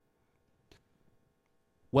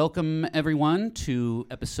Welcome, everyone, to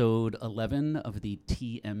episode 11 of the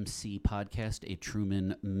TMC podcast, a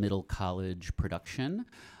Truman Middle College production.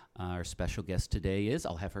 Our special guest today is,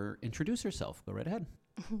 I'll have her introduce herself. Go right ahead.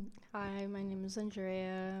 Hi, my name is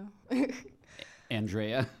Andrea.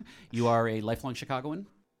 Andrea, you are a lifelong Chicagoan?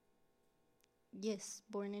 Yes,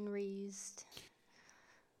 born and raised.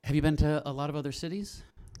 Have you been to a lot of other cities?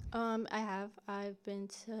 I have. I've been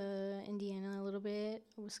to Indiana a little bit,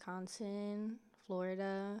 Wisconsin,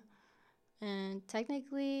 Florida, and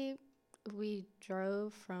technically we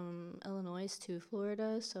drove from Illinois to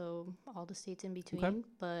Florida, so all the states in between, Okay.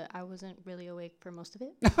 but I wasn't really awake for most of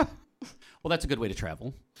it. Well, that's a good way to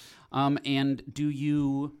travel. And do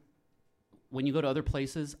you, when you go to other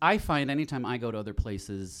places, I find anytime I go to other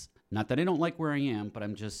places, not that I don't like where I am, but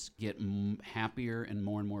I'm just get happier and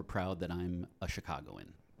more proud that I'm a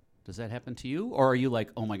Chicagoan. Does that happen to you? Or are you like,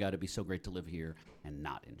 oh my God, it'd be so great to live here and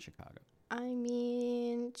not in Chicago? I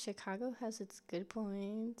mean, Chicago has its good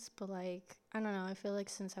points, but like, I don't know. I feel like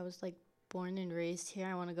since I was like born and raised here,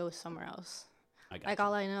 I want to go somewhere else. Like,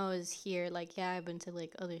 all I know is here. Like, yeah, I've been to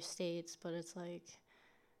like other states, but it's like,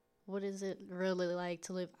 what is it really like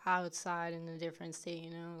to live outside in a different state,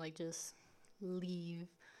 you know? Like, just leave.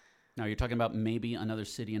 Now, you're talking about maybe another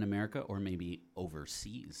city in America or maybe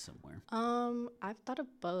overseas somewhere? I've thought of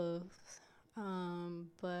both,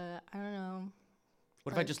 but I don't know.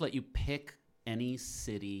 What if I just let you pick any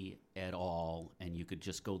city at all and you could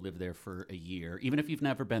just go live there for a year, even if you've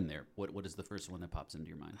never been there? What is the first one that pops into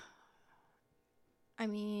your mind? I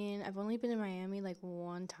mean, I've only been in Miami like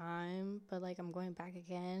one time, but like I'm going back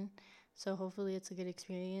again. So hopefully it's a good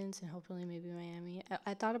experience and hopefully maybe Miami.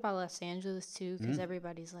 I thought about Los Angeles too because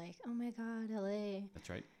everybody's like, oh my God, LA. That's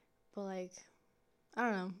right. But like, I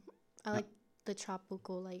don't know. I like the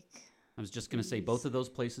tropical, like. I was just going to say both of those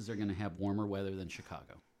places are going to have warmer weather than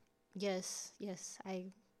Chicago. Yes.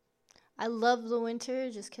 I love the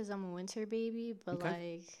winter just because I'm a winter baby, but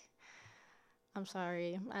like, I'm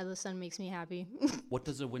sorry. The sun makes me happy. What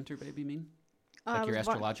does a winter baby mean? Like your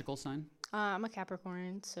astrological sign? I'm a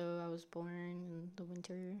Capricorn, so I was born in the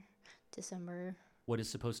winter, December. What is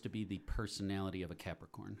supposed to be the personality of a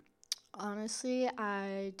Capricorn? Honestly,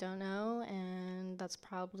 I don't know, and that's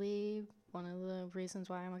probably one of the reasons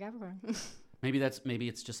why I'm a Capricorn. Maybe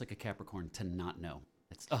it's just like a Capricorn to not know.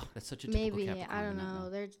 That's such a typical Capricorn. Maybe, I don't know.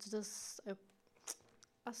 They're just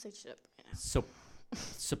I'll search it up right now. So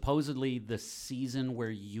supposedly the season where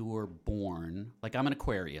you were born, like I'm an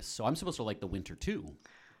Aquarius, so I'm supposed to like the winter too,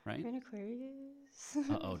 right? You're an Aquarius?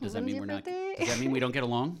 Uh-oh, does that mean we're not? Birthday? Does that mean we don't get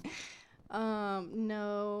along?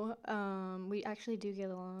 No. We actually do get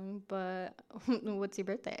along, but what's your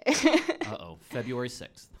birthday? Uh-oh, February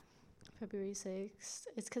 6th. February 6th.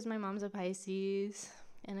 It's because my mom's a Pisces,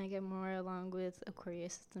 and I get more along with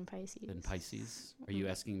Aquarius than Pisces. Than Pisces? Are you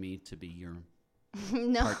asking me to be your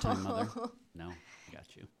no. part-time mother? No, I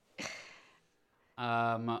got you.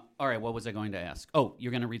 All right, what was I going to ask? Oh,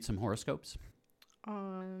 you're going to read some horoscopes?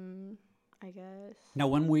 I guess. Now,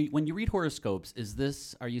 when you read horoscopes,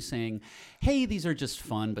 are you saying, hey, these are just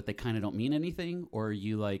fun, but they kind of don't mean anything? Or are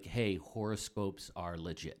you like, hey, horoscopes are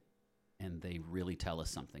legit, and they really tell us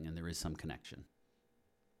something, and there is some connection?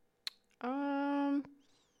 I'm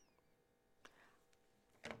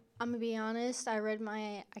gonna be honest. I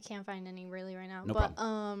can't find any really right now. No but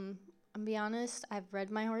problem. I'm gonna be honest. I've read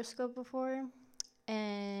my horoscope before,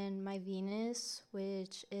 and my Venus,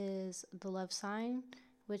 which is the love sign,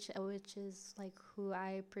 which is like who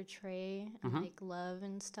I portray and like love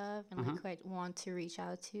and stuff, and like who I want to reach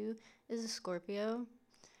out to, is a Scorpio,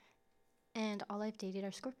 and all I've dated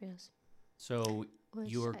are Scorpios. So I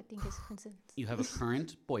think is a coincidence. You have a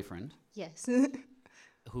current boyfriend. Yes.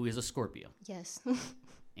 Who is a Scorpio. Yes.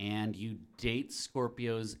 And you date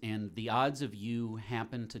Scorpios, and the odds of you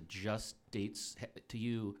happen to just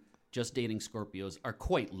dating Scorpios are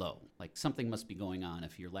quite low. Like something must be going on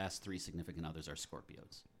if your last 3 significant others are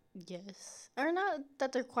Scorpios. Yes. Or not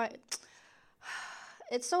that they're quite.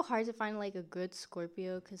 It's so hard to find like a good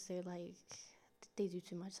Scorpio because they're like, they do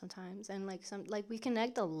too much sometimes. And like we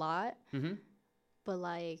connect a lot, but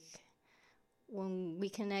like when we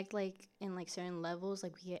connect like in like certain levels,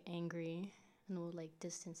 like we get angry and we'll like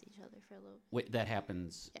distance each other for a little bit. Wait, that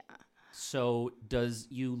happens. Yeah. So does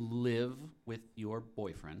you live with your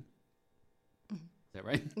boyfriend? Is that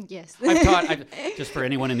right? Yes. Just for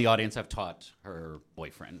anyone in the audience, I've taught her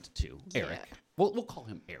boyfriend too, Eric. Yeah. We'll call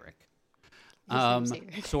him Eric.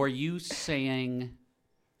 So are you saying,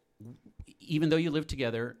 even though you live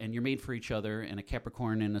together and you're made for each other and a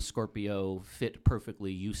Capricorn and a Scorpio fit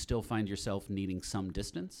perfectly, you still find yourself needing some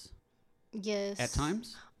distance? Yes. At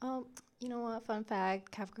times? You know what? Fun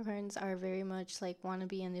fact: Capricorns are very much like want to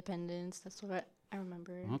be independent. That's what I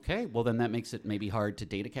remember. Okay, well then that makes it maybe hard to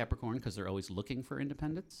date a Capricorn because they're always looking for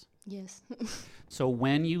independence. Yes. So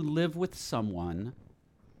when you live with someone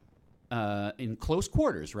in close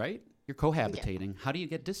quarters, right? You're cohabitating. Yeah. How do you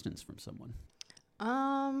get distance from someone?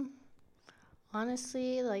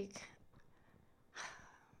 Honestly, like,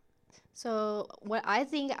 so what I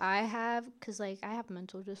think I have, because like I have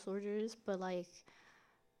mental disorders, but like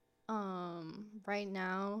right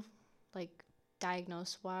now, like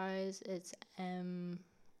diagnosed wise, it's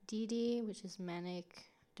MDD, which is manic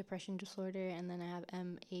depression disorder, and then I have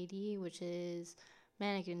MAD, which is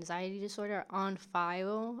manic anxiety disorder on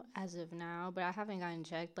file as of now, but I haven't gotten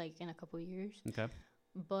checked like in a couple years. Okay.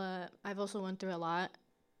 But I've also went through a lot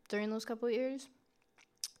during those couple years.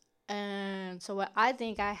 And so what I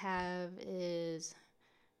think I have is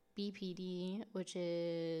BPD, which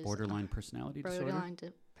is borderline personality disorder. Borderline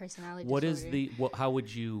personality disorder. What is the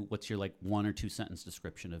what's your like 1 or 2 sentence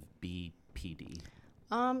description of BPD?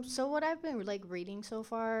 So what I've been like reading so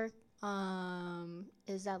far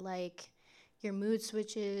is that like your mood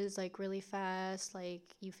switches like really fast, like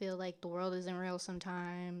you feel like the world isn't real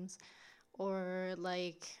sometimes, or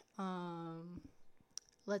like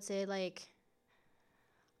let's say like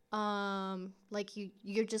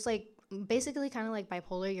you're just like basically kind of like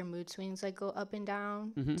bipolar. Your mood swings like go up and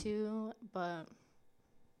down too, but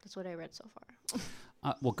that's what I read so far.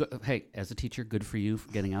 Well, hey, as a teacher, good for you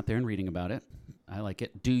for getting out there and reading about it. I like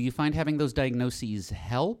it. Do you find having those diagnoses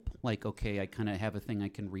help? Like, okay, I kind of have a thing I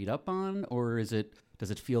can read up on, or does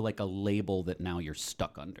it feel like a label that now you're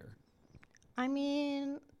stuck under? I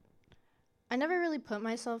mean, I never really put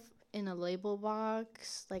myself in a label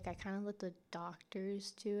box. Like, I kind of let the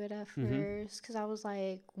doctors do it at first, because I was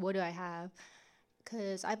like, what do I have?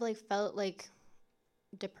 Because I've like felt like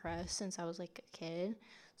depressed since I was like a kid.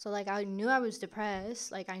 So like I knew I was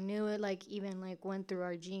depressed. Like I knew it like even like went through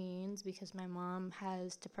our genes because my mom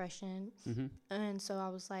has depression. And so I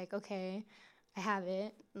was like, okay, I have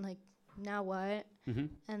it. Like now what? And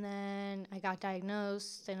then I got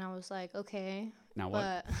diagnosed and I was like, okay, now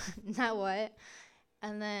what? Now what?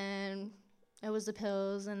 And then it was the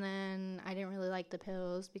pills, and then I didn't really like the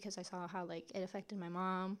pills because I saw how like it affected my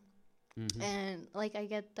mom. And like I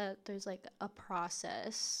get that there's like a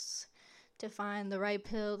process to find the right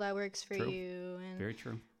pill that works for you. And very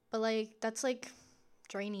true. But like that's like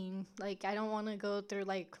draining. Like I don't want to go through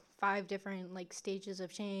like 5 different like stages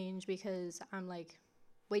of change because I'm like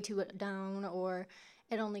way too down, or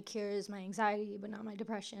it only cures my anxiety but not my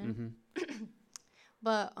depression.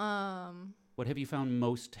 But what have you found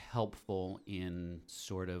most helpful in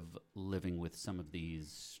sort of living with some of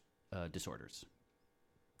these disorders?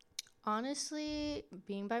 Honestly,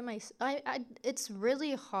 being by myself, it's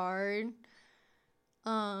really hard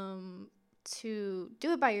to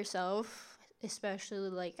do it by yourself, especially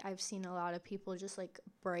like I've seen a lot of people just like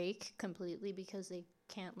break completely because they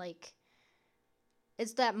can't like,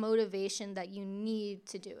 it's that motivation that you need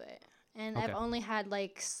to do it. And I've only had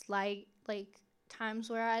like slight like times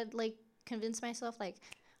where I'd like convince myself like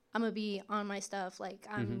I'm gonna be on my stuff, like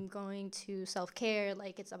I'm going to self-care,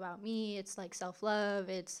 like it's about me, it's like self-love,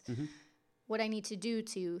 it's what I need to do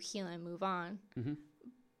to heal and move on.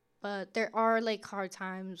 But there are like hard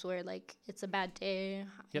times where like it's a bad day,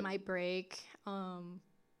 I might break, but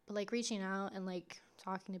like reaching out and like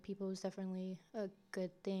talking to people is definitely a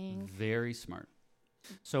good thing. Very smart.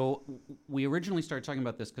 So we originally started talking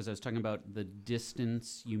about this because I was talking about the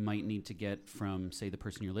distance you might need to get from, say, the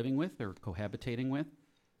person you're living with or cohabitating with.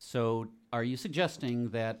 So are you suggesting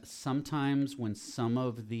that sometimes when some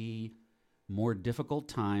of the more difficult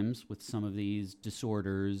times with some of these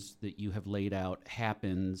disorders that you have laid out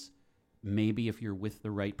happens, maybe if you're with the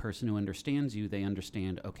right person who understands you, they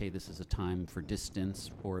understand, okay, this is a time for distance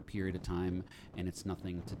for a period of time and it's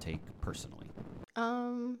nothing to take personally?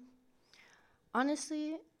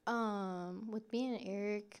 Honestly, with me and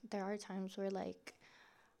Eric, there are times where like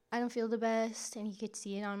I don't feel the best, and he could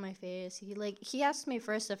see it on my face. He asked me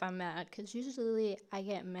first if I'm mad, because usually I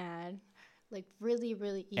get mad, like really,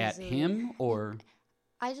 really easily. At him, or?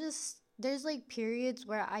 There's like periods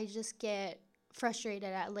where I just get frustrated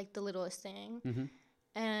at like the littlest thing.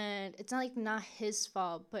 And it's not like not his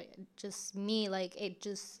fault, but just me, like it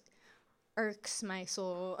just irks my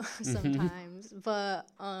soul sometimes. But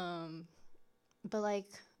like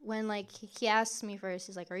when like he asks me first,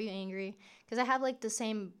 he's like, "Are you angry?" Because I have like the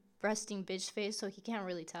same resting bitch face, so he can't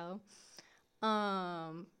really tell.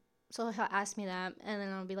 So he'll ask me that, and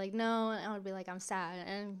then I'll be like, "No," and I'll be like, "I'm sad,"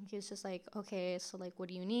 and he's just like, "Okay, so like, what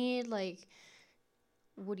do you need? Like,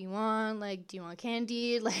 what do you want? Like, do you want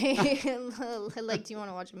candy? Like, like, do you want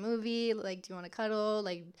to watch a movie? Like, do you want to cuddle?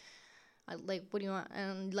 Like, what do you want?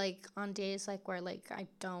 And like on days like where like I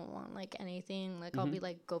don't want like anything, like I'll be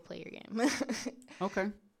like, go play your game. Okay.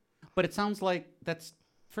 But it sounds like that's,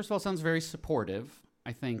 first of all, sounds very supportive.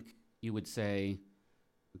 I think you would say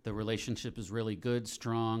the relationship is really good,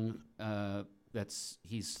 strong.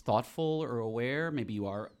 He's thoughtful or aware. Maybe you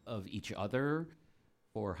are of each other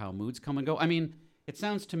or how moods come and go. I mean, it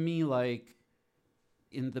sounds to me like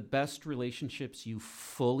in the best relationships, you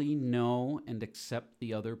fully know and accept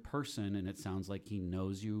the other person, and it sounds like he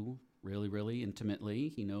knows you really, really intimately.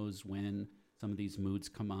 He knows when some of these moods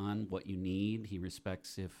come on, what you need. He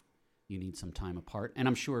respects if you need some time apart, and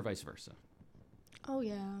I'm sure vice versa. Oh,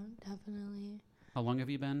 yeah, definitely. How long have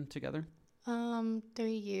you been together? 3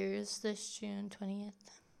 years, this June 20th.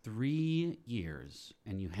 3 years,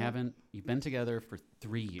 and you've been together for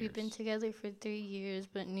 3 years. We've been together for 3 years,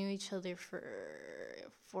 but knew each other for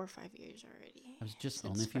 4 or 5 years already. I was just,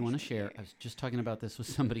 only if you want to share, I was just talking about this with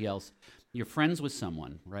somebody else. You're friends with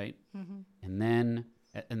someone, right? Mm-hmm. And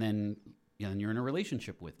then you're in a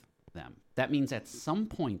relationship with them. That means at some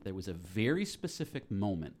point there was a very specific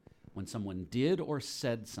moment when someone did or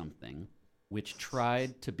said something which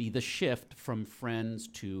tried to be the shift from friends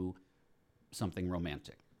to something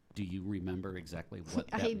romantic. Do you remember exactly what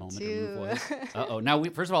that moment or move was? Uh-oh. Now,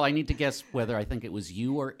 first of all, I need to guess whether I think it was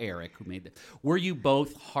you or Eric who made it. Were you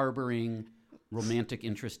both harboring romantic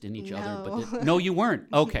interest in each other? No, you weren't.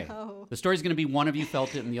 Okay. No. The story's going to be one of you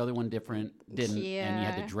felt it and the other one didn't, and you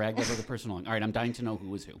had to drag that other person along. All right, I'm dying to know who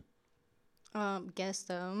was who. Guess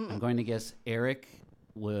them. I'm going to guess Eric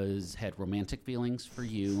had romantic feelings for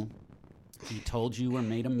you. He told you or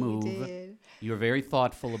made a move. He did. You were very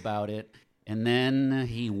thoughtful about it. And then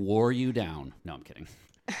he wore you down. No, I'm kidding.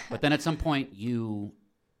 But then at some point, you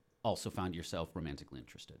also found yourself romantically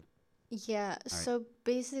interested. Yeah. So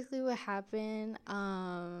basically what happened,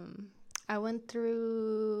 I went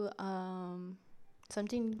through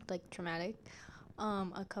something like traumatic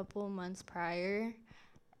a couple months prior.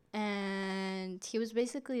 And he was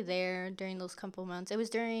basically there during those couple months. It was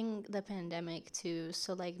during the pandemic, too.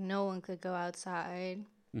 So, like, no one could go outside.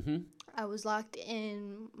 Mm-hmm. I was locked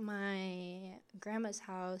in my grandma's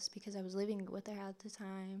house because I was living with her at the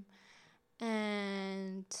time.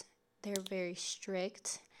 And they're very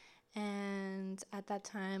strict. And at that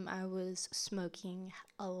time, I was smoking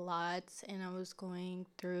a lot. And I was going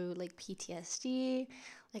through, like, PTSD.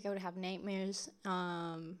 Like, I would have nightmares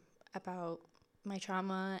about my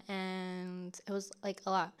trauma, and it was like a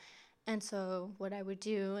lot. And so what I would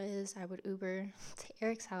do is I would Uber to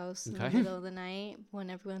Eric's house in the middle of the night when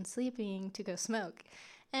everyone's sleeping to go smoke.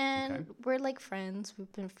 And we're like friends.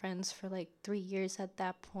 We've been friends for like 3 years at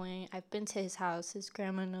that point. I've been to his house. His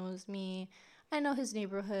grandma knows me. I know his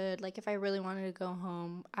neighborhood. Like if I really wanted to go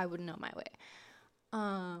home, I would know my way.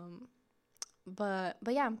 But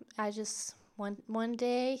yeah, I just one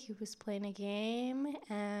day he was playing a game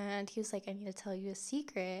and he was like, I need to tell you a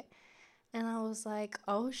secret. And I was like,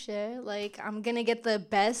 oh shit, like I'm gonna get the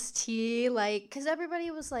best tea, like, because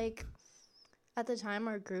everybody was like, at the time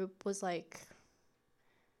our group was like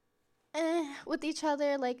with each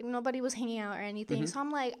other, like nobody was hanging out or anything. So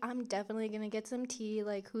I'm like, I'm definitely gonna get some tea,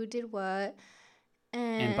 like who did what.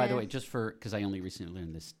 And by the way, just because I only recently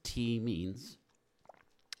learned this, tea means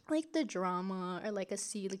like the drama or like a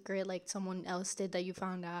secret like someone else did that you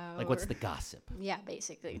found out. Like what's the gossip? Yeah,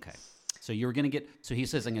 basically. Okay. So you were going to so he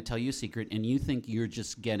says, I'm going to tell you a secret, and you think you're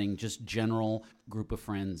just getting just general group of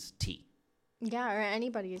friends tea. Yeah, or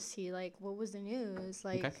anybody's tea. Like, what was the news?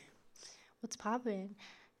 Like, what's poppin'?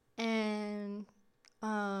 And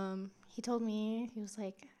he told me, he was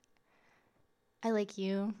like, I like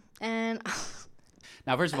you. And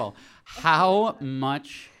now, first of all, how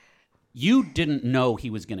much... You didn't know he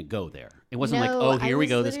was going to go there. It wasn't like, oh, here we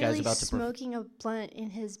go. This guy's about to... smoking a blunt in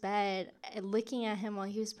his bed and looking at him while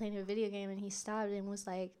he was playing a video game, and he stopped and was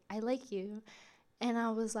like, I like you. And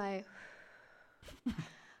I was like,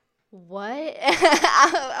 what?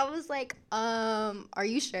 I was like, are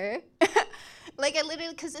you sure? Like, I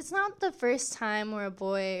literally... Because it's not the first time where a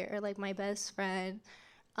boy or, like, my best friend,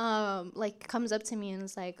 like, comes up to me and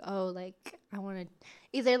is like, oh, like, I want to...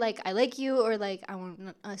 Either, like, I like you or, like, I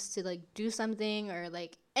want us to, like, do something or,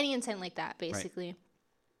 like, any intent like that, basically. Right.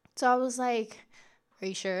 So I was like, are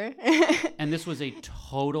you sure? And this was a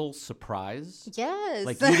total surprise? Yes.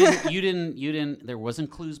 Like, you didn't, there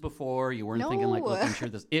wasn't clues before. You weren't thinking, like, look, I'm sure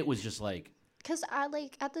this, it was just like. Because I,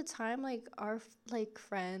 like, at the time, like, our, like,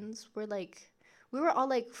 friends were, like, we were all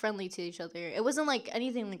like friendly to each other. It wasn't like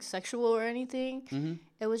anything like sexual or anything. Mm-hmm.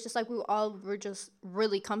 It was just like we all were just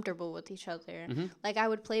really comfortable with each other. Mm-hmm. Like I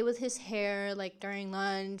would play with his hair like during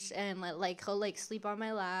lunch, and like he'll like sleep on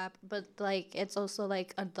my lap. But like it's also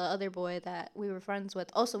like the other boy that we were friends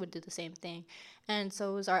with also would do the same thing. And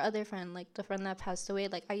so it was our other friend, like the friend that passed away.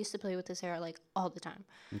 Like I used to play with his hair like all the time.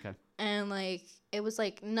 Okay. And like it was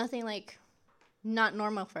like nothing like not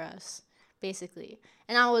normal for us, basically.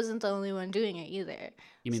 And I wasn't the only one doing it either.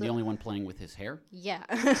 You mean the only one playing with his hair? Yeah.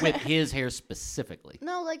 With his hair specifically?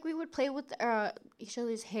 No, like we would play with each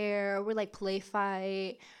other's hair, or we'd like play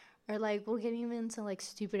fight, or like we'll get even into like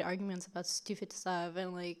stupid arguments about stupid stuff,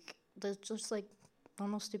 and like there's just like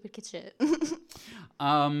normal stupid kid shit.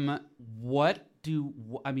 What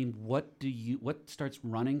starts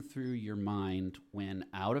running through your mind when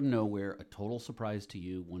out of nowhere, a total surprise to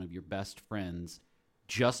you, one of your best friends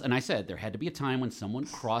and I said there had to be a time when someone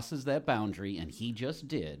crosses that boundary, and he just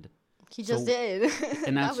did. He just did.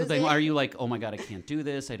 And that's the thing. Are you like, oh my God, I can't do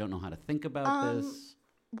this. I don't know how to think about this.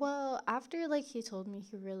 Well, after like he told me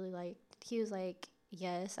he was like,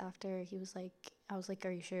 yes. After he was like, I was like,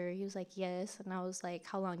 are you sure? He was like, yes. And I was like,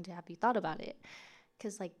 how long have you thought about it?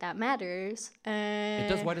 Because like that matters. It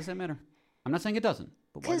does. Why does that matter? I'm not saying it doesn't,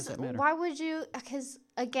 but why does that matter? Why would you? Because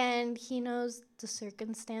again, he knows the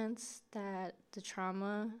circumstance that the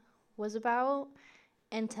trauma was about,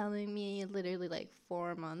 and telling me literally like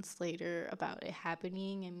 4 months later about it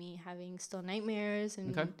happening and me having still nightmares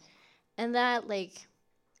and that like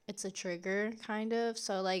it's a trigger kind of.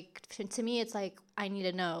 So like to me, it's like I need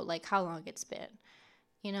to know like how long it's been.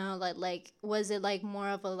 You know, like was it like more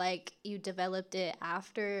of a like you developed it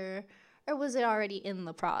after, or was it already in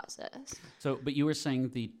the process? So, but you were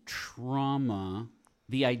saying the trauma,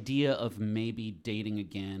 the idea of maybe dating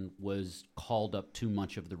again was called up too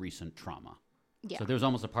much of the recent trauma. Yeah. So there's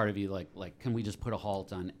almost a part of you like, can we just put a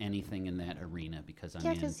halt on anything in that arena? Because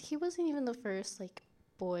because he wasn't even the first like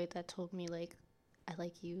boy that told me like I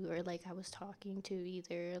like you, or like I was talking to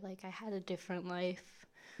either. Like I had a different life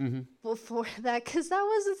before that, because that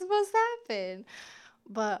wasn't supposed to happen.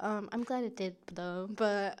 But I'm glad it did though.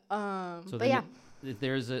 But yeah.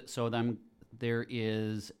 There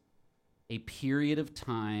is a period of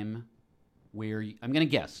time where I'm going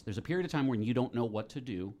to guess there's a period of time when you don't know what to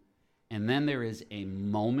do. And then there is a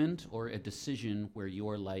moment or a decision where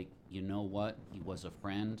you're like, you know what? He was a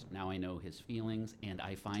friend. Now I know his feelings, and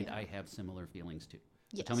I find I have similar feelings too.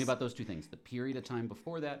 So Yes. tell me about those two things, the period of time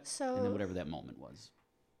before that and then whatever that moment was.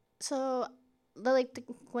 So,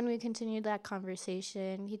 when we continued that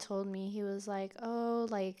conversation, he told me, he was like, oh,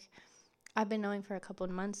 like, I've been knowing for a couple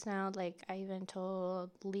of months now. Like, I even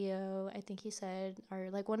told Leo, I think he said, or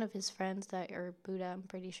like one of his friends or Buddha, I'm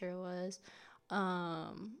pretty sure it was,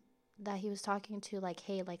 that he was talking to, like,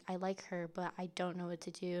 hey, like, I like her, but I don't know what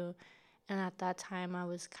to do. And at that time, I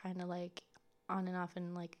was kind of, like, on and off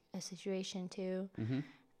in, like, a situation, too. Mm-hmm.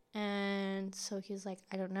 And so he was like,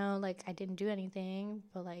 I don't know, like, I didn't do anything,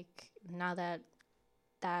 but, like, now that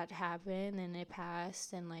happened and it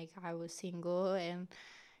passed and, like, I was single, and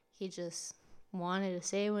he just wanted to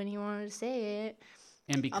say when he wanted to say it.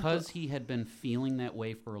 And because he had been feeling that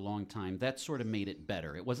way for a long time, that sort of made it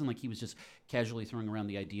better. It wasn't like he was just casually throwing around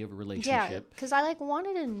the idea of a relationship. Yeah, because I, like,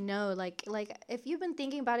 wanted to know, like if you've been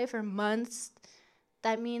thinking about it for months,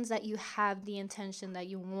 that means that you have the intention that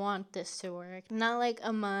you want this to work. Not, like,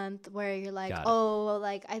 a month where you're like, oh,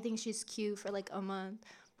 like, I think she's cute for, like, a month.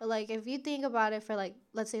 But, like, if you think about it for, like,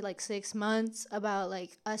 let's say, like, 6 months about,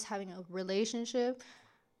 like, us having a relationship,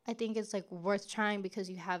 I think it's, like, worth trying because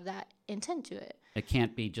you have that intent to it. It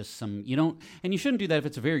can't be just and you shouldn't do that if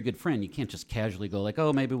it's a very good friend. You can't just casually go like,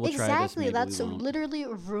 oh, maybe we'll try this. Exactly, that's literally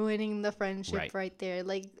ruining the friendship right there.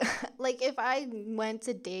 Like, like if I went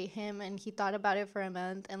to date him and he thought about it for a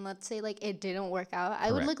month, and let's say like it didn't work out,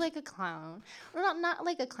 I would look like a clown. Or not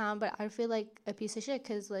like a clown, but I'd feel like a piece of shit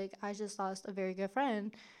because like I just lost a very good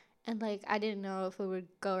friend. And, like, I didn't know if it would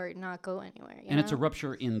go or not go anywhere. You know? It's a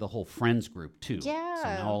rupture in the whole friends group, too. Yeah. So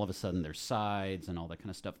now all of a sudden there's sides and all that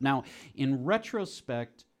kind of stuff. Now, in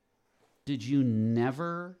retrospect, did you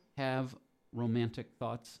never have romantic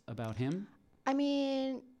thoughts about him? I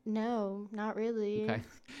mean, no, not really. Okay.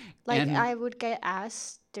 Like, I would get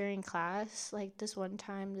asked during class. Like, this one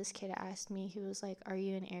time, this kid asked me, he was like, are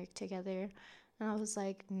you and Eric together? And I was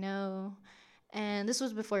like, no. And this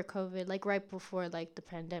was before COVID, like right before like the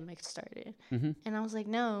pandemic started. Mm-hmm. And I was like,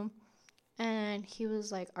 no. And he was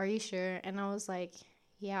like, are you sure? And I was like,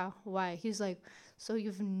 yeah, why? He was like, so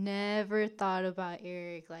you've never thought about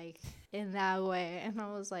Eric like in that way? And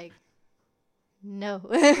I was like, no.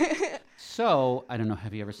 So, I don't know,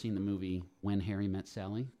 have you ever seen the movie When Harry Met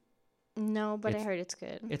Sally? No, but I heard it's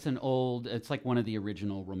good. It's like one of the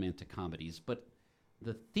original romantic comedies. But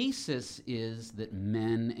the thesis is that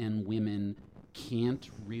men and women can't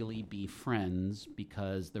really be friends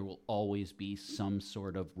because there will always be some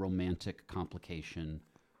sort of romantic complication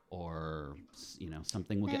or,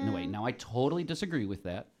 something will get in the way. Now, I totally disagree with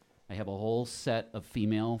that. I have a whole set of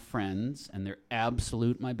female friends, and they're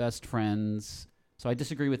my best friends. So I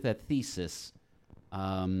disagree with that thesis.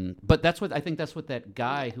 But I think that's what that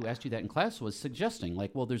guy who asked you that in class was suggesting.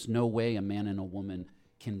 Like, well, there's no way a man and a woman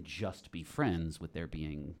can just be friends with there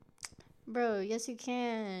being... Bro, yes you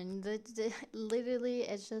can. Literally,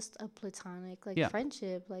 it's just a platonic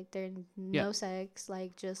friendship. Like there's no sex.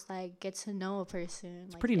 Like just like get to know a person.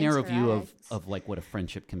 It's a pretty narrow view of like what a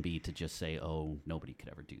friendship can be to just say, oh, nobody could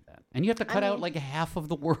ever do that, and you have to cut out like half of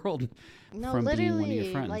the world from being one of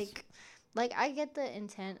your friends. Like I get the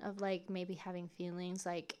intent of like maybe having feelings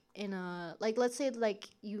like in a like let's say like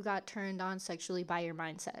you got turned on sexually by your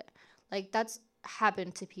mindset. Like that's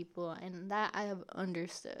happened to people, and that I have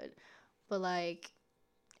understood. But, like,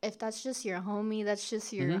 if that's just your homie, that's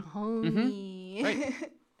just your homie.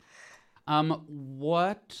 Mm-hmm.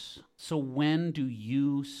 Right. So when do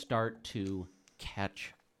you start to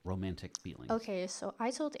catch romantic feelings? Okay, so I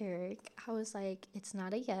told Eric, I was like, it's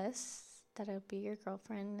not a yes that I'll be your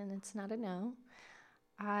girlfriend, and it's not a no.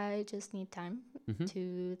 I just need time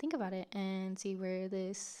to think about it and see where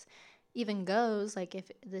this even goes. Like, if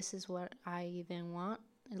this is what I even want.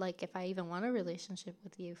 Like, if I even want a relationship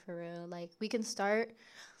with you for real. Like, we can start,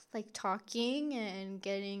 like, talking and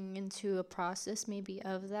getting into a process maybe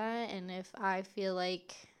of that. And if I feel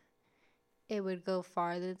like it would go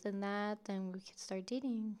farther than that, then we could start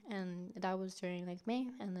dating. And that was during, like, May.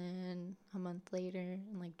 And then a month later,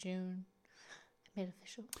 in, like, June, I made it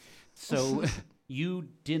official. So you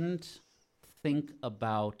didn't think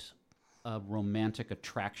about a romantic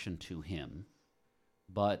attraction to him,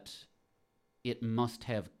 but... it must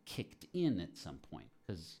have kicked in at some point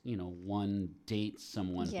because, one dates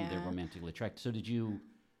someone who they're romantically attracted. So did you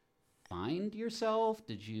find yourself?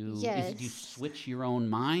 Did you switch your own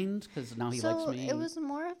mind because now he likes me? It was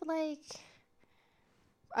more of like,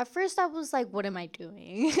 at first I was like, what am I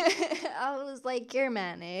doing? I was like, you're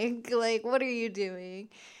manic. Like, what are you doing?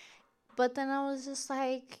 But then I was just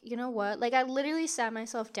like, you know what? Like, I literally sat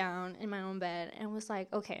myself down in my own bed and was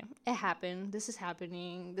like, okay, it happened. This is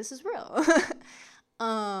happening. This is real.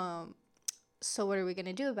 So what are we going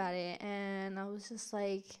to do about it? And I was just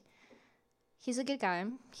like, he's a good guy.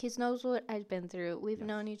 He knows what I've been through. We've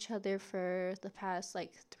known each other for the past,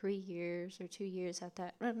 like, 3 years or 2 years at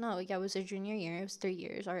that. No, yeah, it was a junior year. It was 3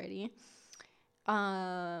 years already.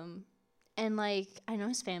 And, like, I know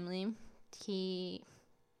his family. He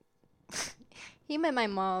met my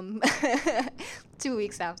mom 2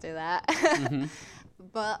 weeks after that.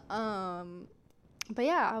 But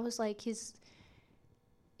yeah, I was like, he's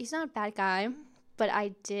not a bad guy, but I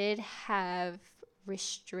did have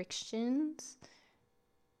restrictions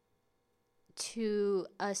to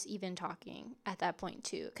us even talking at that point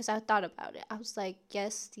too, because I thought about it. I was like,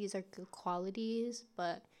 yes, these are good qualities,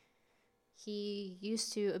 but he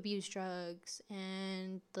used to abuse drugs,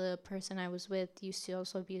 and the person I was with used to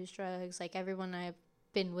also abuse drugs. Like, everyone I've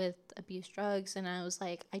been with abused drugs, and I was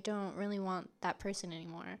like, I don't really want that person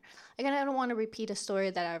anymore. Like, I don't want to repeat a story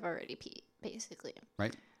that I've already basically.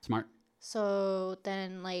 Right. Smart. So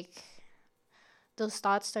then, like, those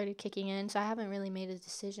thoughts started kicking in, so I haven't really made a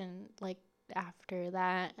decision, like, after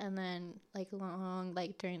that. And then, like,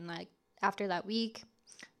 during, like, after that week,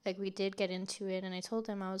 like, we did get into it, and I told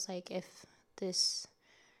him, I was like, if this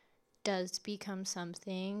does become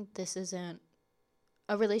something, this isn't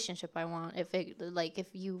a relationship I want. If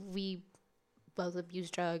we both abuse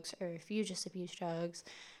drugs, or if you just abuse drugs,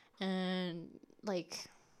 and, like,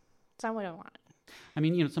 it's not what I want. I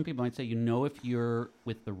mean, some people might say, if you're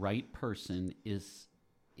with the right person is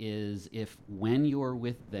if when you're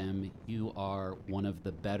with them, you are one of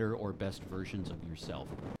the better or best versions of yourself.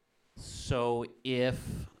 So if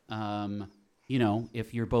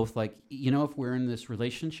if you're both like, if we're in this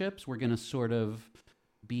relationships, we're going to sort of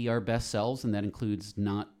be our best selves, and that includes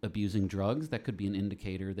not abusing drugs, that could be an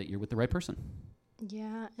indicator that you're with the right person.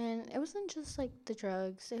 Yeah, and it wasn't just, like, the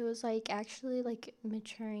drugs. It was, like, actually, like,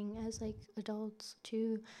 maturing as, like, adults,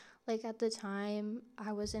 too. Like, at the time,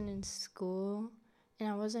 I wasn't in school, and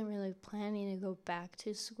I wasn't really planning to go back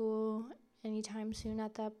to school anytime soon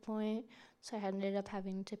at that point. So I ended up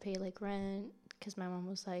having to pay, like, rent, because my mom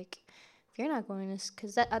was like, if you're not going to...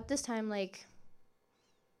 Because at this time, like,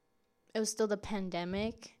 it was still the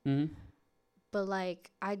pandemic. Mm-hmm. But,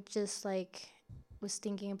 like, I just, like... was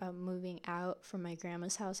thinking about moving out from my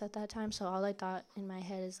grandma's house at that time. So all I thought in my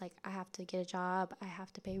head is like, I have to get a job. I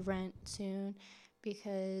have to pay rent soon,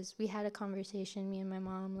 because we had a conversation, me and my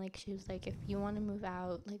mom. Like, she was like, if you want to move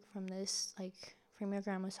out, like, from this, like, from your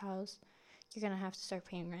grandma's house, you're going to have to start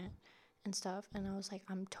paying rent and stuff. And I was like,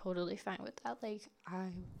 I'm totally fine with that. Like, I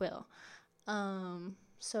will.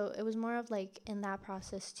 So it was more of like in that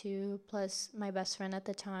process too. Plus my best friend at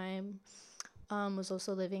the time was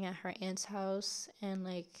also living at her aunt's house, and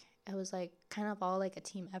like it was like kind of all like a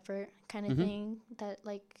team effort kind of thing that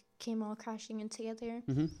like came all crashing in together.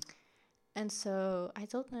 And so I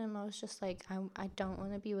told them, I was just like, I don't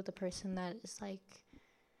want to be with a person that is like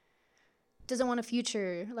doesn't want a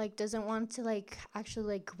future, like doesn't want to like actually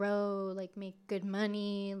like grow, like make good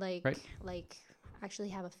money, like like actually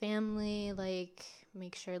have a family, like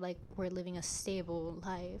make sure like we're living a stable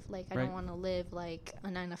life. Like I don't want to live like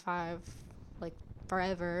a 9 to 5 like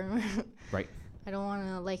forever. Right. I don't want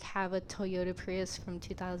to like have a Toyota Prius from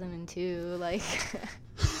 2002, like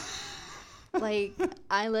like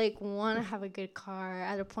I like want to have a good car.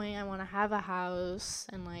 At a point I want to have a house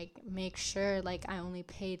and like make sure like I only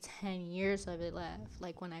pay 10 years of it left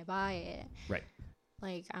like when I buy it. Right.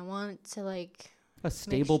 Like I want to like a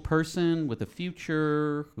stable person with a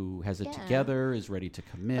future who has it together, is ready to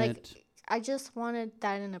commit. Like, I just wanted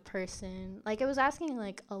that in a person. Like, it was asking,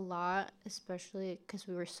 like, a lot, especially because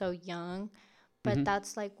we were so young. But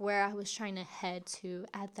that's, like, where I was trying to head to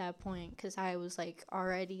at that point, because I was, like,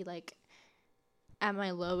 already, like, at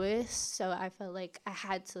my lowest. So I felt like I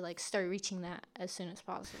had to, like, start reaching that as soon as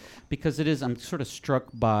possible. Because it is, I'm sort of struck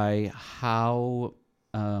by how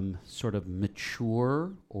sort of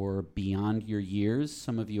mature or beyond your years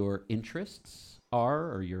some of your interests are,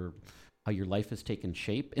 or how your life has taken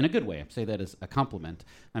shape in a good way. I say that as a compliment.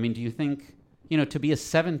 I mean, do you think, to be a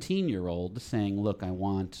 17-year-old saying, look, I'm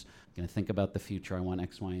going to think about the future, I want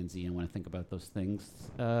X, Y, and Z, I want to think about those things,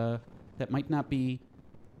 that might not be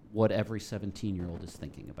what every 17-year-old is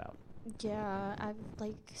thinking about? Yeah, I've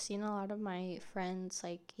like seen a lot of my friends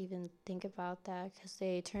like even think about that, because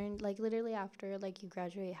they turned like literally after like you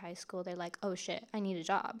graduate high school, they're like, oh shit, I need a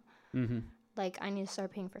job. Like I need to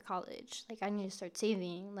start paying for college. Like I need to start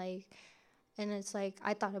saving. Like, and it's like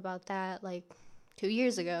I thought about that like 2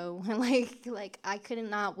 years ago when like I could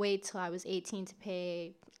not wait till I was 18 to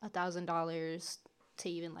pay $1,000 to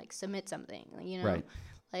even like submit something. Right.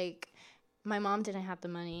 Like my mom didn't have the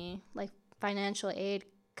money. Like financial aid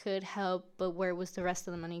could help, but where was the rest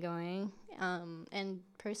of the money going? And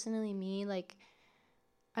personally me, like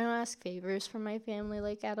I don't ask favors from my family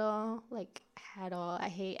like at all. I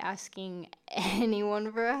hate asking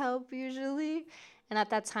anyone for help usually. And at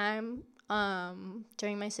that time,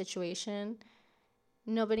 during my situation,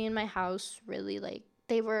 nobody in my house really like,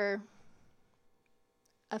 they were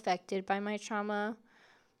affected by my trauma,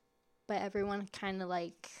 but everyone kind of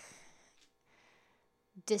like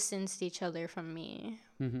distanced each other from me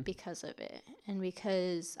because of it, and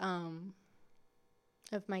because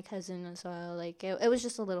of my cousin as well. Like it was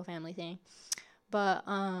just a little family thing, but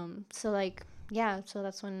so like so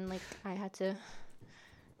that's when like I had to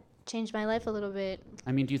change my life a little bit.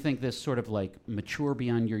 I mean, do you think this sort of like mature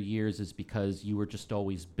beyond your years is because you were just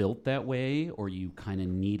always built that way, or you kind of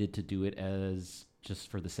needed to do it as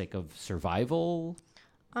just for the sake of survival?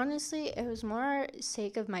 Honestly, it was more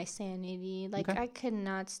sake of my sanity. Like, I could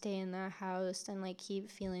not stay in that house and, like, keep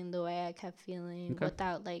feeling the way I kept feeling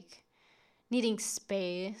without, like, needing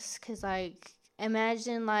space. Because, like,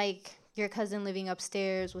 imagine, like, your cousin living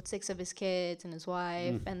upstairs with 6 of his kids and his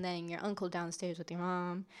wife, and then your uncle downstairs with your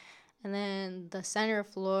mom, and then the center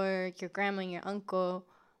floor, your grandma and your uncle,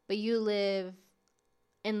 but you live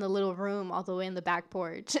in the little room all the way in the back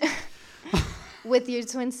porch. With your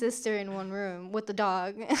twin sister in one room with the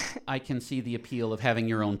dog. I can see the appeal of having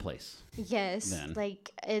your own place. Yes. Then. Like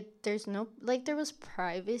there's no, like there was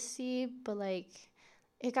privacy, but like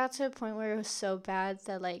it got to a point where it was so bad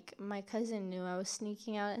that like my cousin knew I was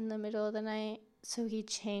sneaking out in the middle of the night. So he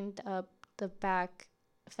chained up the back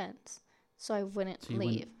fence so I wouldn't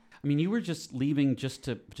leave. I mean, you were just leaving just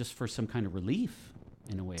for some kind of relief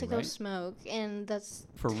in a way, to go smoke. And that's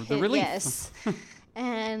for the relief. Yes.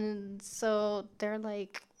 And so they're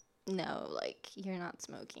like, no, like, you're not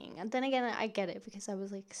smoking. And then again, I get it because I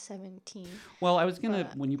was like 17. Well, I was going to,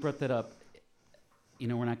 when you brought that up,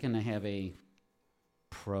 we're not going to have a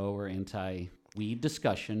pro or anti-weed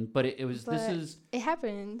discussion, but it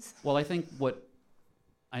happens. Well, I think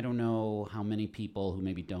I don't know how many people who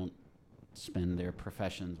maybe don't spend their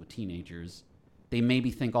professions with teenagers, they maybe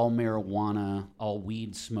think all marijuana, all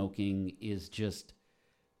weed smoking is just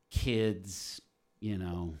kids,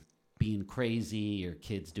 being crazy or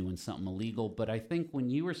kids doing something illegal. But I think when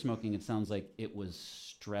you were smoking, it sounds like it was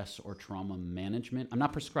stress or trauma management. I'm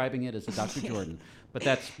not prescribing it as a Dr. Jordan, but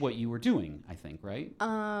that's what you were doing, I think, right?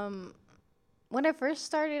 When I first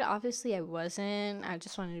started, obviously I wasn't. I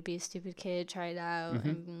just wanted to be a stupid kid, try it out,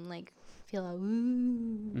 and like feel like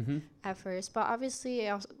woo at first. But obviously,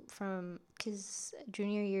 because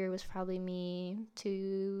junior year was probably me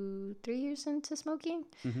 2-3 years into smoking,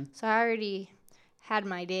 so I already had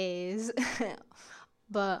my days.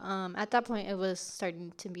 But at that point, it was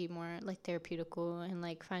starting to be more like therapeutical and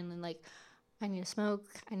like finally like I need to smoke.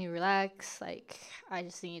 I need to relax. Like, I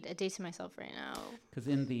just need a day to myself right now. Because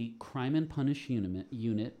in the crime and punish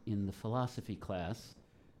unit in the philosophy class,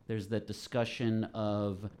 there's that discussion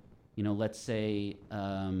of, let's say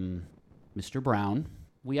Mr. Brown.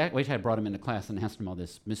 We actually had brought him into class and asked him all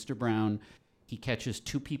this. Mr. Brown, he catches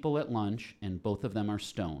 2 people at lunch, and both of them are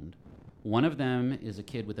stoned. One of them is a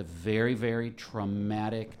kid with a very, very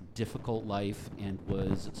traumatic, difficult life and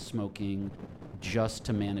was smoking just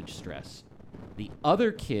to manage stress. The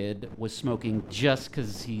other kid was smoking just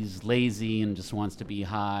because he's lazy and just wants to be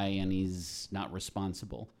high and he's not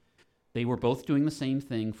responsible. They were both doing the same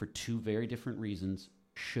thing for 2 very different reasons.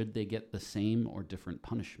 Should they get the same or different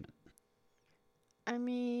punishment? I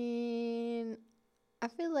mean, I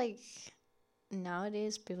feel like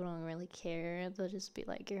nowadays people don't really care. They'll just be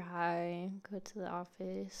like, you're high, go to the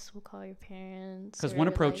office, we'll call your parents. Because one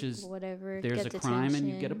approach is whatever, there's a crime and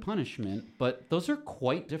you get a punishment, but those are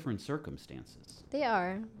quite different circumstances. They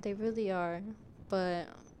are. They really are. But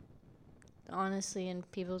honestly, in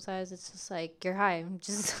people's eyes, it's just like, you're high.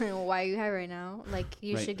 Just why are you high right now? Like,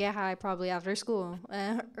 you should get high probably after school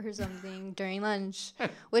or something during lunch,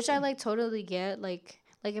 which I like totally get.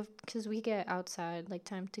 Because we get outside, like,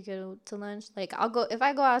 time to go to lunch. Like, if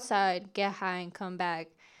I go outside, get high, and come back,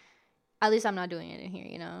 at least I'm not doing it in here,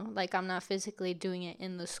 Like, I'm not physically doing it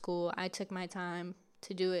in the school. I took my time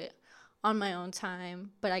to do it on my own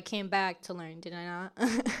time, but I came back to learn, did I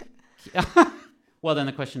not? Well, then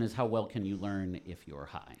the question is, how well can you learn if you're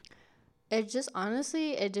high? It just,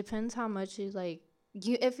 honestly, it depends how much you, like,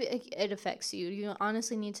 if it affects you. You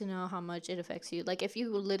honestly need to know how much it affects you. Like, if you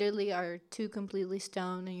literally are too completely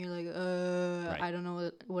stoned and you're like, I don't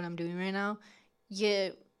know what I'm doing right now,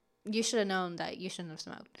 you should have known that you shouldn't have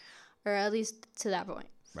smoked, or at least to that point.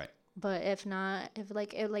 Right. But if not,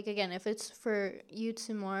 if it's for you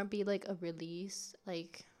to more be like a release,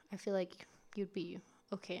 like, I feel like you'd be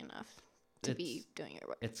okay enough to be doing your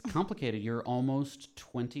work. It's complicated. You're almost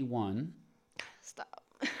 21. Stop.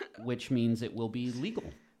 Which means it will be legal.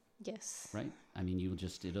 Yes. Right? I mean,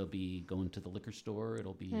 it'll be going to the liquor store.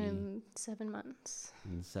 It'll be... in 7 months.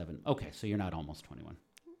 Okay, so you're not almost 21.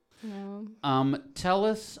 No. Tell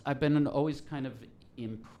us, I've been always kind of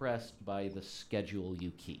impressed by the schedule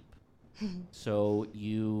you keep. So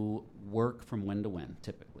you work from when to when,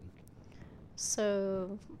 typically?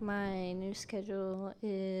 So my new schedule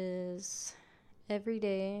is every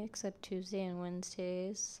day except Tuesday and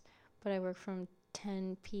Wednesdays, but I work from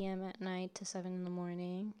 10 p.m. at night to 7 in the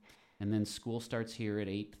morning. And then school starts here at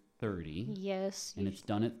 8:30. Yes. And it's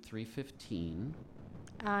done at 3:15.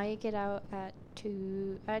 I get out at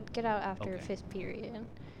 2. I'd get out after 5th period.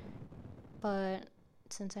 But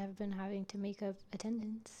since I've been having to make up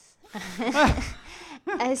attendance,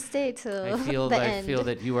 I stay till the end. I feel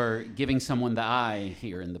that you are giving someone the eye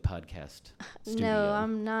here in the podcast studio.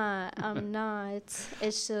 No, I'm not.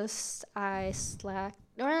 It's just I slacked.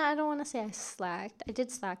 Or I don't want to say I slacked. I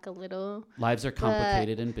did slack a little. Lives are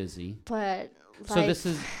complicated and busy. But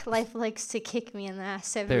life likes to kick me in the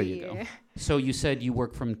ass every year. There you go. So you said you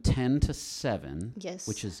work from 10 to 7. Yes.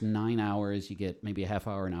 Which is 9 hours. You get maybe a half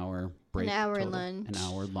hour, an hour break. An hour total. lunch. An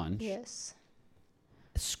hour lunch. Yes.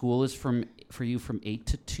 School is for you from 8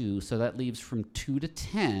 to 2. So that leaves from 2 to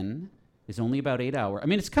 10 is only about 8 hours. I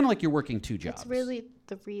mean, it's kind of like you're working 2 jobs. It's really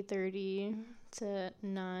 3:30 to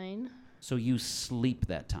 9. So you sleep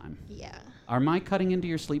that time? Yeah. Am I cutting into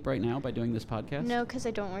your sleep right now by doing this podcast? No, because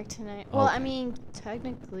I don't work tonight. Well, I mean,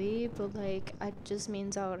 technically, but, like, it just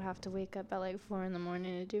means I would have to wake up at, like, 4 in the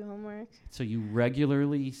morning to do homework. So you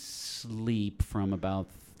regularly sleep from about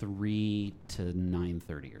 3 to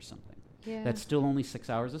 9:30 or something? Yeah. That's still only 6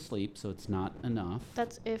 hours of sleep, so it's not enough.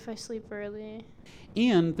 That's if I sleep early.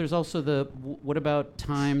 And there's also what about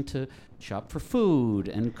time to shop for food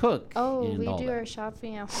and cook? Oh, and we all do that? our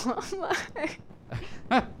shopping at Walmart.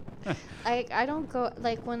 I don't go,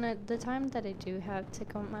 like, the time that I do have to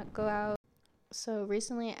go out. So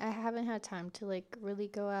recently I haven't had time to, like, really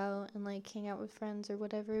go out and, like, hang out with friends or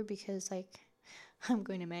whatever because, like, I'm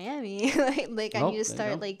going to Miami. like I need to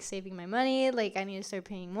start like saving my money. Like I need to start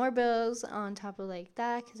paying more bills on top of like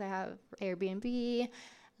that because I have Airbnb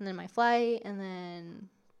and then my flight and then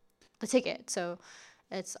the ticket. So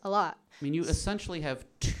it's a lot. I mean, you essentially have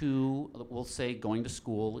two, we'll say going to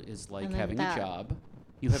school is like having a job.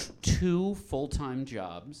 You have two full-time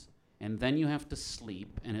jobs, and then you have to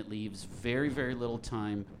sleep, and it leaves very, very little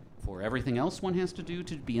time for everything else one has to do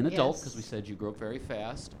to be an adult, because we said you grow up very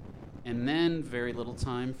fast. And then very little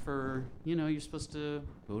time for, you're supposed to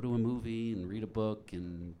go to a movie and read a book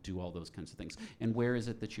and do all those kinds of things. And where is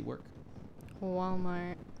it that you work?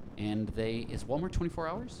 Walmart. And is Walmart 24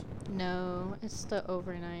 hours? No, it's the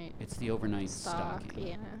overnight. It's the overnight stocking.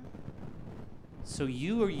 Yeah. So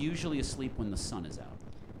you are usually asleep when the sun is out.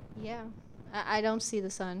 Yeah. I don't see the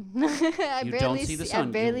sun. I barely see the sun.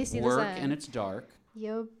 I barely see the sun. You work and it's dark.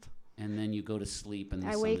 Yep. And then you go to sleep and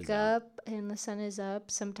the sun is out. I wake up and the sun is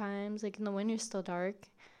up sometimes. Like in the winter, it's still dark.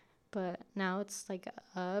 But now it's like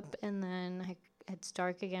up and then it's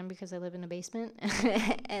dark again because I live in a basement.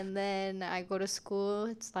 And then I go to school.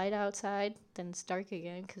 It's light outside. Then it's dark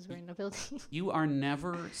again because we're in a building. You are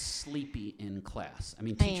never sleepy in class. I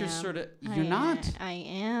mean, teachers sort of... You're not? I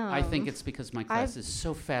am. I think it's because my class is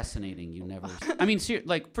so fascinating. You never... I mean,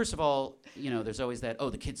 first of all, there's always that,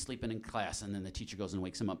 the kid's sleeping in class, and then the teacher goes and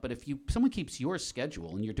wakes him up. But if someone keeps your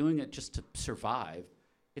schedule and you're doing it just to survive,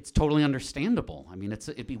 it's totally understandable. I mean,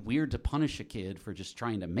 it'd be weird to punish a kid for just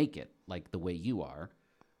trying to make it like the way you are.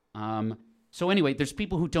 So anyway, there's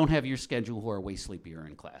people who don't have your schedule who are way sleepier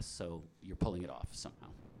in class. So you're pulling it off somehow.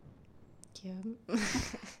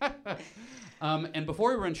 Yeah. And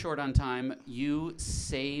before we run short on time, you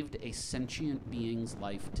saved a sentient being's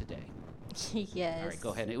life today. Yes. All right, go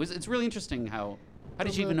ahead. It's really interesting how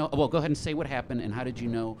did you even know? Well, go ahead and say what happened, and how did you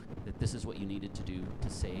know that this is what you needed to do to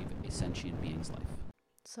save a sentient being's life?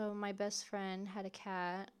 So my best friend had a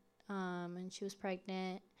cat, and she was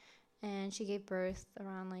pregnant, and she gave birth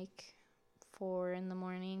around like 4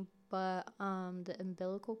 a.m. But the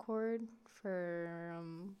umbilical cord for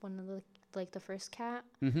one of the first cat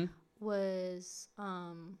was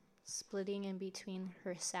splitting in between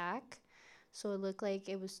her sac, so it looked like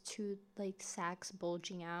it was two like sacs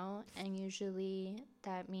bulging out, and usually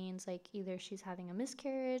that means like either she's having a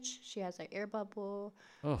miscarriage, she has an air bubble,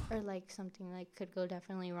 or like something like could go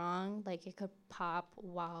definitely wrong, like it could pop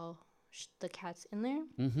while the cat's in there.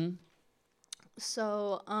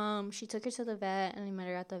 So she took her to the vet, and I met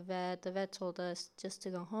her at the vet. The vet told us just to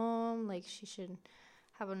go home, like she should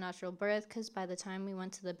have a natural birth, because by the time we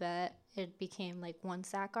went to the vet, it became like one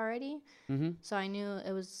sac already. So I knew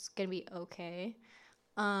it was gonna be okay.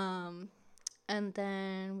 And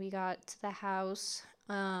then we got to the house.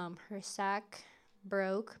 Her sac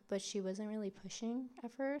broke, but she wasn't really pushing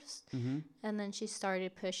at first. And then she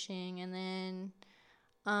started pushing, and then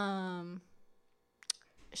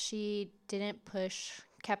she didn't push,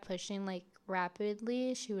 kept pushing like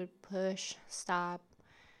rapidly. She would push, stop,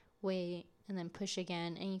 wait, and then push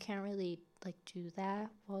again. And you can't really like do that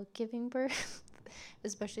while giving birth,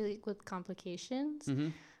 especially with complications.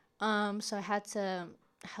 So I had to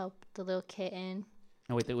help the little kitten.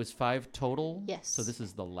 Oh, wait, there was 5 total? Yes. So this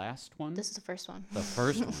is the last one? This is the first one. The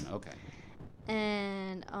first one, okay.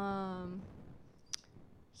 And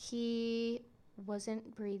he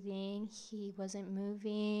wasn't breathing. He wasn't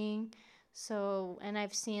moving. So, and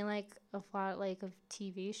I've seen like a lot like of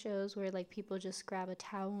TV shows where like people just grab a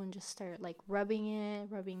towel and just start like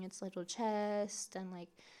rubbing its little chest and like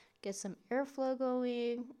get some airflow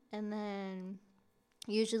going. And then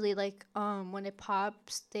usually like when it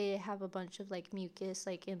pops, they have a bunch of like mucus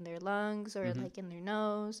like in their lungs or like in their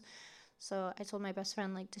nose. So I told my best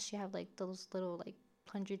friend, like, does she have like those little like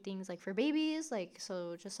plunger things like for babies, like,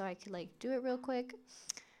 so just so I could like do it real quick?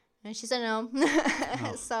 And she said no.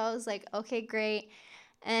 So I was like, okay, great.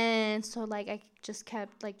 And so like I just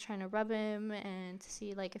kept like trying to rub him and to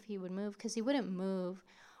see like if he would move, because he wouldn't move.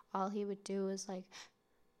 All he would do was like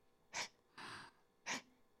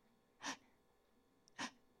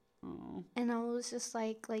and I was just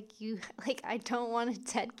like you, like, I don't want a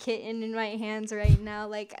dead kitten in my hands right now.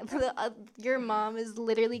 Like, your mom is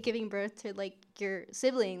literally giving birth to, like, your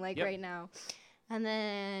sibling, like, right now. And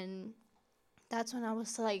then that's when I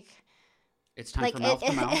was like... It's time for mouth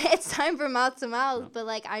to mouth. It's time for mouth to mouth. But,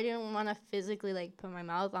 like, I didn't want to physically, like, put my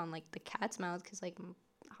mouth on, like, the cat's mouth because, like,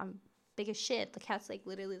 I'm big as shit. The cat's, like,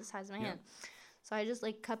 literally the size of my hand. So I just,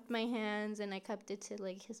 like, cupped my hands and I cupped it to,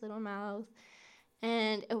 like, his little mouth.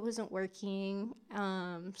 And it wasn't working,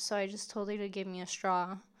 so I just told her to give me a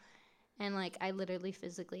straw. And, like, I literally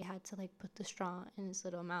physically had to, like, put the straw in his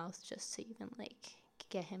little mouth just to even, like,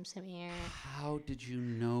 get him some air. How did you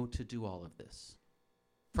know to do all of this?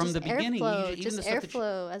 from the beginning. Just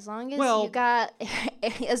airflow. As long as you got,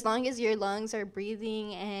 as long as your lungs are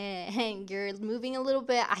breathing and you're moving a little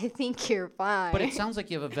bit, I think you're fine. But it sounds like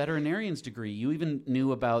you have a veterinarian's degree. You even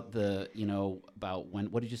knew about about when,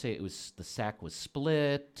 what did you say? It was, the sac was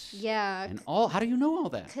split. Yeah. And all, how do you know all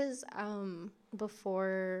that? Because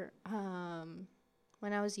before,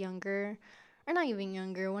 when I was younger, or not even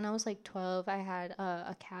younger, when I was like 12, I had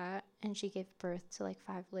a cat, and she gave birth to like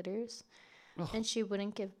 5 litters. Oh. And she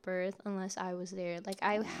wouldn't give birth unless I was there. Like,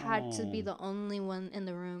 I had to be the only one in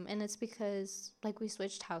the room. And it's because, like, we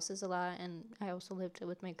switched houses a lot, and I also lived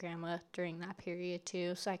with my grandma during that period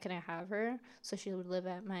too, so I couldn't have her. So she would live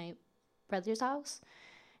at my brother's house,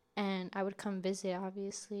 and I would come visit,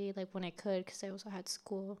 obviously, like, when I could, because I also had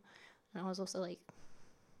school, and I was also like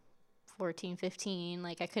 14, 15.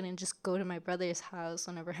 Like, I couldn't just go to my brother's house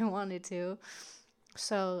whenever I wanted to.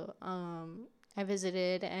 So I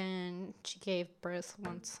visited, and she gave birth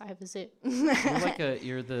once I visit.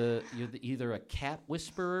 You're either a cat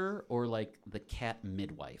whisperer or like the cat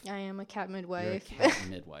midwife. I am a cat midwife. You're a cat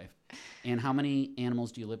midwife. And how many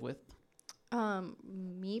animals do you live with?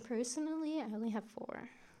 Me personally, I only have 4.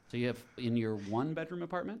 So you have, in your 1-bedroom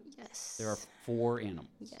apartment? Yes. There are 4 animals.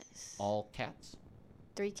 Yes. All cats?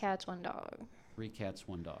 3 cats, 1 dog. 3 cats,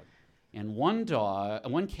 1 dog. And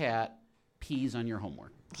one cat pees on your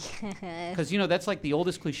homework. Because, that's like the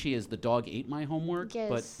oldest cliche is the dog ate my homework, yes.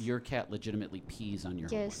 But your cat legitimately pees on your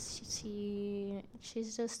homework. Yes,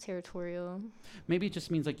 she's just territorial. Maybe it just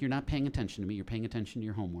means like you're not paying attention to me, you're paying attention to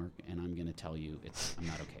your homework, and I'm going to tell you I'm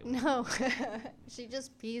not okay with No, she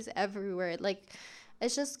just pees everywhere. Like,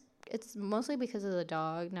 it's mostly because of the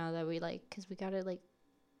dog now that because we got it like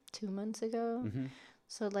 2 months ago. Mm-hmm.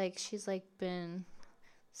 So, like, she's like been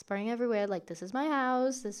spraying everywhere. Like, this is my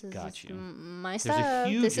house. This is my stuff.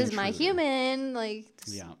 This is my human. Like,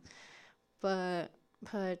 yeah. But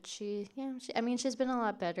she's been a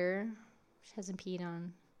lot better. She hasn't peed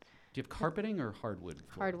on. Do you have carpeting or hardwood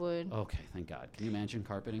floor? Hardwood. Okay, thank God. Can you imagine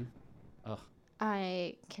carpeting? Ugh.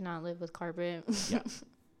 I cannot live with carpet. Yeah.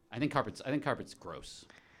 I think carpet's gross.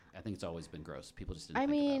 I think it's always been gross. People just didn't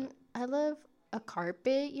think about it. I love a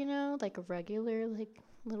carpet, like a regular, like,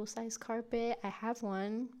 little size carpet. I have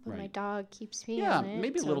one, but my dog keeps peeing on it. Yeah,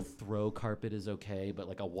 maybe a little throw carpet is okay, but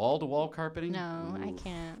like a wall-to-wall carpeting? No, oof. I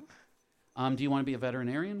can't. Do you want to be a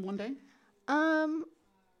veterinarian one day? No.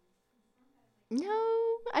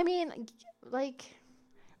 I mean, like,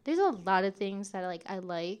 there's a lot of things that I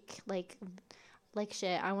like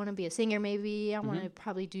shit. I want to be a singer, maybe. I want to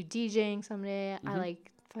probably do DJing someday. I like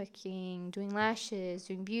fucking doing lashes,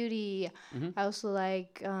 doing beauty. I also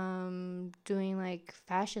like doing like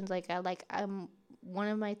fashions. One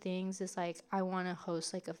of my things is like I want to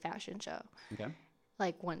host like a fashion show. Okay.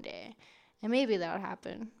 Like one day, and maybe that'll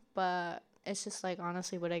happen. But it's just like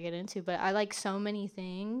honestly what I get into. But I like so many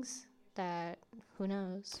things that who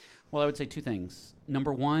knows. Well, I would say 2 things.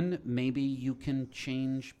 Number 1, maybe you can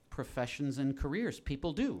change professions and careers.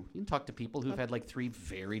 People do. You can talk to people who've had like 3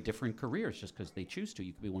 very different careers just because they choose to.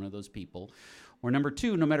 You could be one of those people. Or number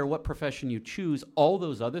 2, no matter what profession you choose, all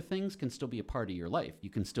those other things can still be a part of your life. You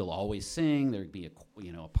can still always sing. There'd be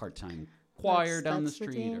a part-time choir down the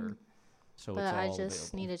street, so but it's all I just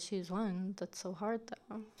available. Need to choose one. That's so hard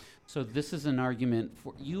though. So this is an argument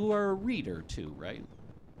for you are a reader too, right?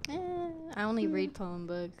 I only read poem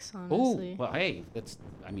books, honestly. Oh, well, hey,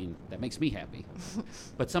 that makes me happy.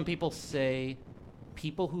 But some people say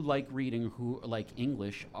people who like reading, who like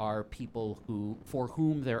English, are people for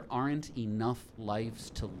whom there aren't enough lives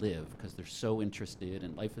to live because they're so interested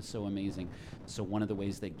and life is so amazing. So one of the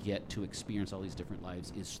ways they get to experience all these different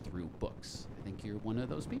lives is through books. I think you're one of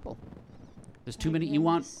those people. There's too many. You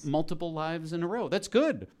want multiple lives in a row. That's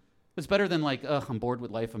good. It's better than like, I'm bored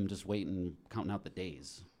with life. I'm just waiting, counting out the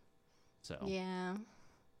days. So yeah,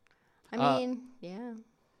 yeah.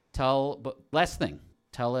 But last thing,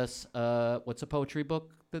 tell us what's a poetry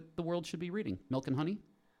book that the world should be reading? Milk and Honey.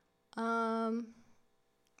 I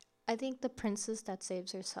think The Princess That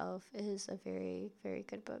Saves Herself is a very, very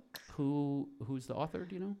good book. Who's the author?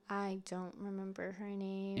 Do you know? I don't remember her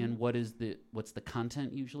name. And what's the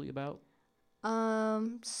content usually about?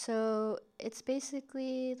 So it's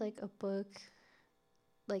basically like a book.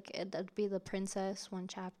 Like that'd be the princess, one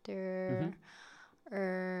chapter,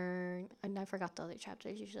 and I forgot the other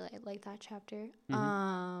chapters. Usually, I like that chapter.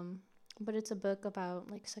 But it's a book about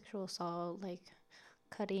like sexual assault, like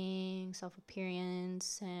cutting,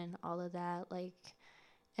 self-appearance, and all of that. Like,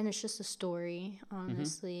 and it's just a story,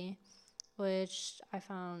 honestly, which I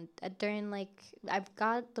found during like I've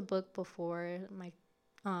got the book before my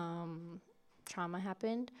trauma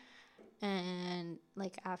happened. And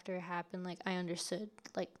like after it happened, like I understood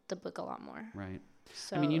like the book a lot more. Right.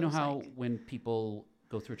 So I mean, you know how when people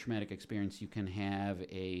go through a traumatic experience, you can have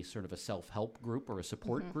a sort of a self-help group or a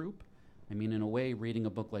support group. I mean, in a way, reading a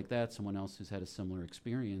book like that, someone else who's had a similar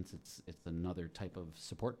experience, it's another type of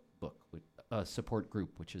support book, support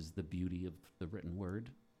group, which is the beauty of the written word,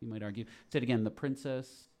 you might argue. Say it again, The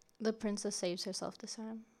Princess saves herself this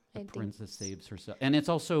time. The princess saves herself. And it's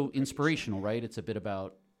also inspirational, right? It's a bit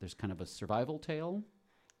about, there's kind of a survival tale.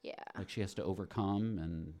 Yeah. Like she has to overcome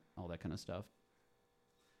and all that kind of stuff.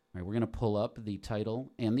 All right, we're going to pull up the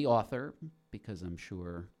title and the author because I'm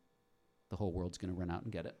sure the whole world's going to run out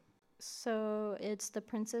and get it. So it's The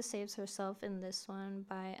Princess Saves Herself in this one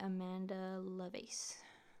by Amanda Lovace.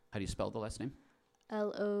 How do you spell the last name?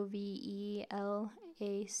 Lovelace.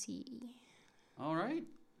 All right.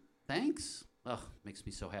 Thanks. Oh, makes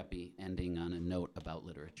me so happy ending on a note about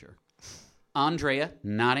literature. Andrea,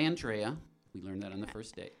 not Andrea. We learned that on the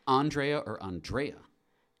first day. Andrea or Andrea?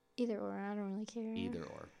 Either or. I don't really care. Either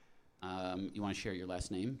or. You want to share your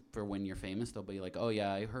last name for when you're famous? They'll be like, "Oh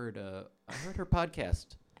yeah, I heard her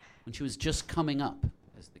podcast when she was just coming up,"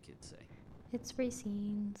 as the kids say. It's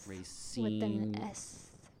Racines. Racine. With an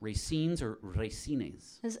S. Racines or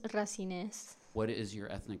Racines? It's Racines. What is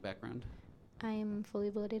your ethnic background? I am fully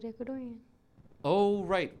blooded Ecuadorian. Oh,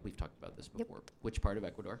 right. We've talked about this before. Yep. Which part of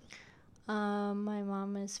Ecuador? My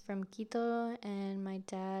mom is from Quito, and my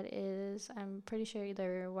dad is, I'm pretty sure,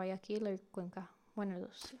 either Guayaquil or Cuenca. One of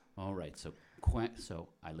those two. All right. So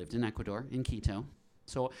I lived in Ecuador, in Quito.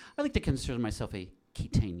 So I like to consider myself a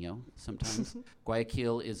Quiteño sometimes.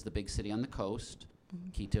 Guayaquil is the big city on the coast.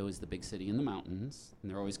 Quito is the big city in the mountains. And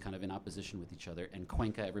they're always kind of in opposition with each other. And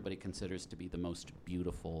Cuenca, everybody considers to be the most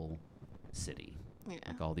beautiful city. Yeah.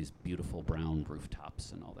 Like all these beautiful brown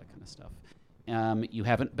rooftops and all that kind of stuff. You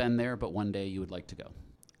haven't been there, but one day you would like to go.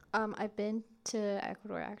 I've been to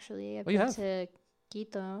Ecuador, actually. I've you been have? to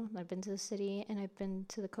Quito. I've been to the city, and I've been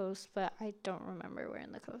to the coast, but I don't remember where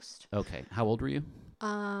in the coast. Okay. How old were you?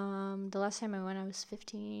 The last time I went, I was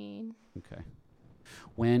 15. Okay.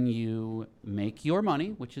 When you make your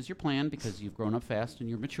money, which is your plan because you've grown up fast and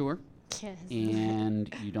you're mature, yes,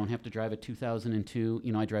 and you don't have to drive a 2002.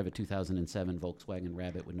 I drive a 2007 Volkswagen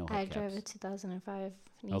Rabbit with no hubcaps. I drive a 2005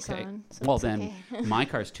 Nissan. Okay. So well, then my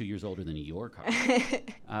car's 2 years older than your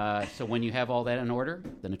car. So when you have all that in order,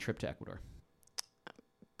 then a trip to Ecuador.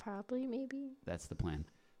 Probably, maybe. That's the plan.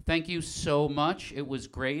 Thank you so much. It was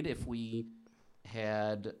great. If we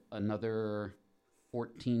had another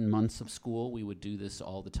 14 months of school, we would do this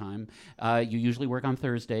all the time. You usually work on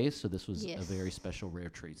Thursdays, so this was a very special, rare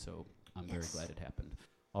treat. So I'm very glad it happened.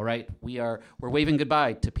 All right, we're waving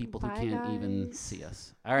goodbye to people who can't even see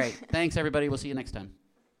us. All right, thanks everybody. We'll see you next time.